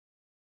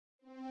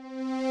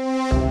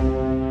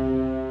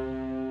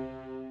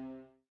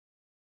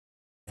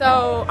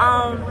So,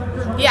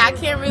 yeah, I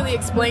can't really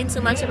explain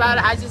too much about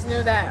it. I just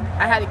knew that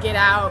I had to get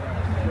out,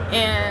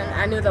 and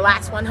I knew the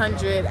last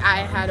 100 I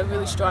had a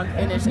really strong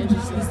finish and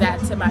just used that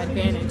to my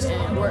advantage,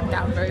 and it worked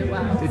out very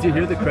well. Did you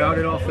hear the crowd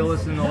at all,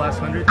 Phyllis, in the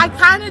last 100? I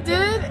kind of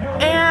did,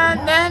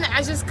 and then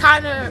I just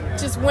kind of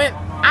just went,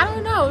 I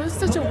don't know, it was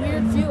such a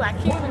weird feeling. I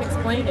can't even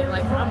explain it.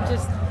 Like, I'm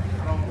just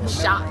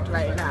shocked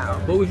right now.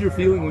 What was your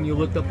feeling when you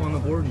looked up on the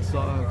board and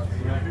saw?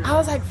 I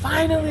was like,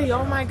 finally,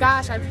 oh my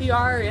gosh, I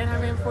PR'd and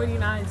I ran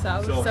 49, so I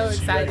was so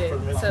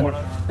excited. So,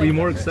 were you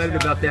more excited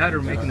about that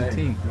or making the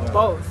team?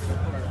 Both.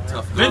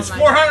 Vince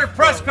 400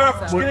 press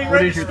conference.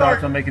 What is your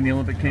thoughts on making the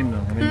Olympic team, though?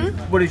 I mean,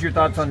 what is your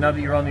thoughts on now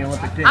that you're on the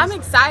Olympic team? I'm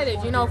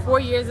excited. You know, 4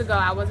 years ago,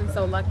 I wasn't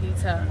so lucky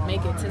to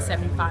make it to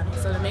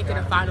semifinals. So to make it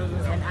a final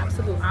was an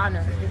absolute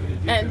honor.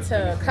 And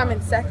to come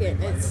in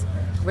second, it's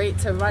great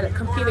to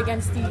compete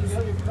against these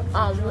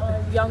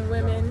young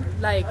women.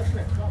 Like,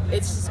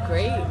 it's just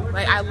great.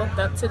 Like, I looked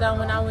up to them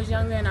when I was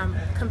younger, and I'm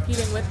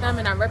competing with them,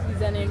 and I'm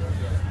representing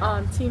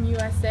Team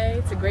USA.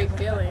 It's a great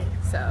feeling.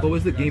 So. What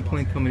was the game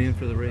plan coming in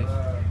for the race?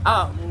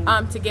 Oh,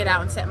 to get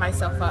out and set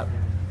myself up.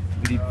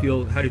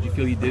 How did you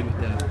feel you did with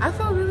that? I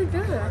felt really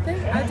good. I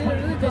think I did a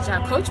really good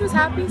job. Coach was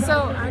happy,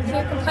 so I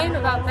can't complain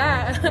about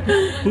that.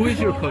 Who is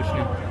your coach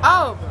now?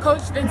 Oh,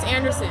 Coach Vince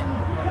Anderson.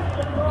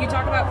 You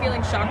talk about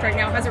feeling shocked right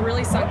now. Has it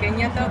really sunk in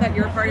yet, though, that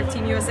you're a part of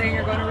Team USA and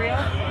you're going to Rio?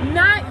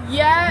 Not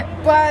yet,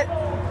 but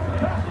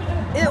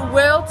it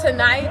will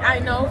tonight, I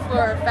know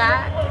for a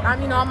fact. I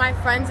mean, all my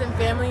friends and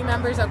family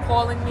members are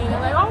calling me.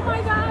 They're like, oh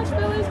my gosh,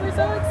 Phyllis, we're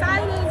so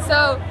excited.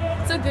 So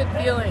it's a good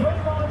feeling.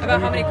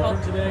 About how many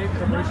calls today,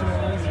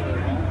 preparation-wise?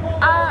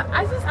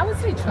 I would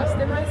say trust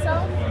in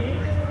myself.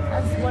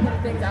 That's one of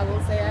the things I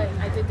will say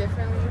I did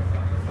differently.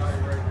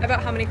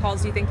 About how many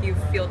calls do you think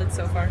you've fielded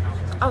so far?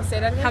 Oh,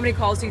 say that again? How many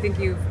calls do you think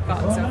you've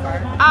gotten so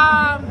far?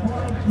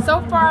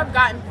 So far I've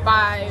gotten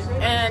 5,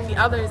 and the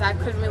others I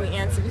couldn't really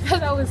answer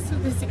because I was too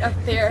busy up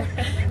there.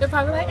 They're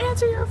probably like,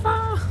 answer your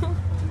phone.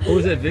 What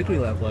was that victory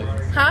lap like?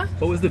 Huh?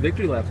 What was the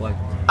victory lap like?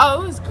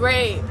 Oh, it was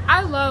great.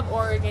 I love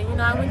Oregon. You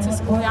know, I went to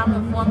school here. I'm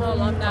a former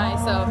alumni,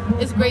 so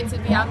it's great to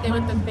be out there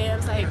with the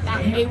fans, like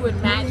that Haywood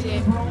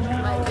magic.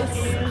 Like,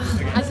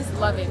 I just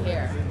love it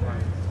here.